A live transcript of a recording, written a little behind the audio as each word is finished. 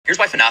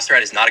why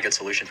finasteride is not a good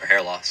solution for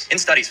hair loss. In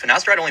studies,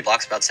 finasteride only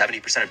blocks about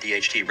 70% of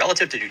DHT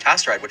relative to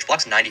dutasteride, which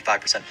blocks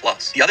 95%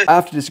 plus. I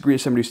have to disagree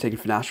with somebody who's taken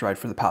finasteride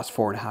for the past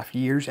 4.5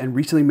 years and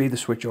recently made the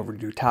switch over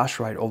to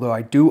dutasteride, although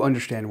I do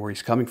understand where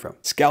he's coming from.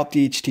 Scalp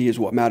DHT is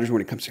what matters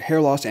when it comes to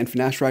hair loss, and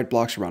finasteride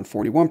blocks around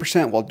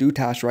 41%, while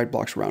dutasteride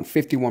blocks around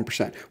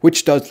 51%,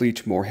 which does lead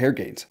to more hair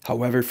gains.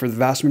 However, for the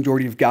vast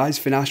majority of guys,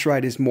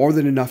 finasteride is more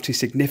than enough to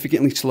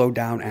significantly slow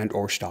down and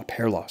or stop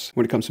hair loss.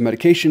 When it comes to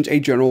medications, a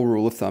general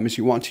rule of thumb is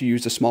you want to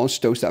use the smallest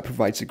dose that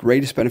provides the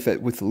greatest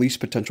benefit with the least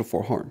potential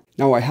for harm.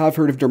 Now, I have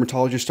heard of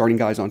dermatologists starting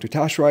guys on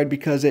dutasteride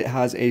because it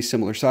has a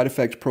similar side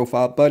effect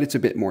profile, but it's a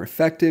bit more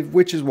effective,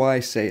 which is why I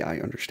say I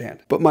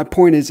understand. But my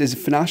point is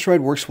if finasteride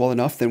works well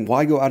enough, then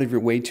why go out of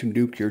your way to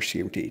nuke your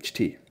serum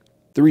DHT?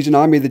 The reason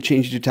I made the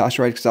change to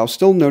dutasteride is because I was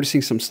still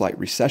noticing some slight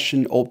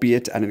recession,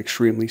 albeit at an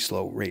extremely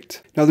slow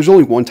rate. Now, there's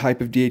only one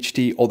type of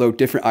DHT, although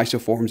different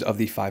isoforms of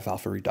the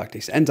 5-alpha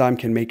reductase enzyme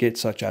can make it,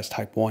 such as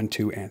type 1,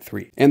 2, and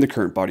 3. And the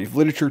current body of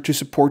literature to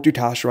support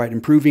dutasteride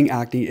improving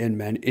acne in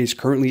men is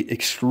currently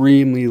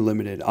extremely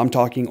limited. I'm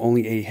talking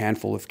only a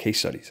handful of case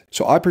studies.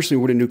 So I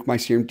personally wouldn't nuke my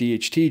serum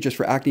DHT just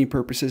for acne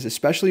purposes,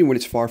 especially when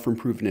it's far from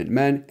proven in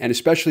men, and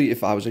especially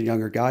if I was a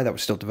younger guy that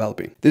was still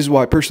developing. This is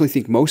why I personally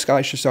think most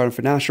guys should start on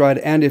finasteride,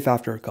 and if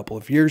after a couple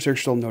of years they're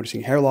still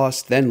noticing hair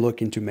loss, then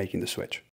look into making the switch.